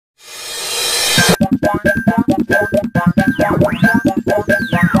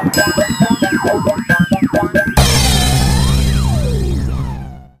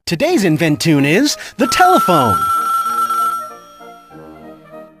today's Inventoon is the telephone.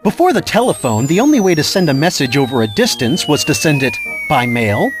 Before the telephone, the only way to send a message over a distance was to send it by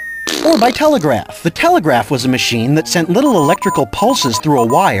mail or by telegraph. The telegraph was a machine that sent little electrical pulses through a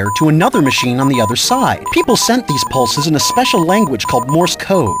wire to another machine on the other side. People sent these pulses in a special language called Morse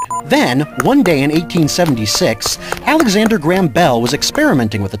code. Then, one day in 1876, Alexander Graham Bell was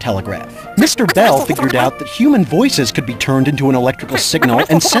experimenting with the telegraph. Mr. Bell figured out that human voices could be turned into an electrical signal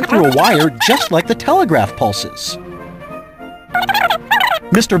and sent through a wire just like the telegraph pulses.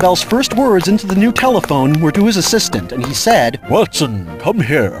 Mr. Bell's first words into the new telephone were to his assistant, and he said, "Watson, come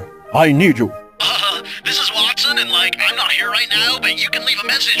here. I need you." This is Watson, and, I'm not here right now, but you can leave a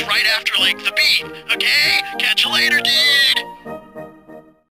message right after, the beep, okay? Catch you later, dude!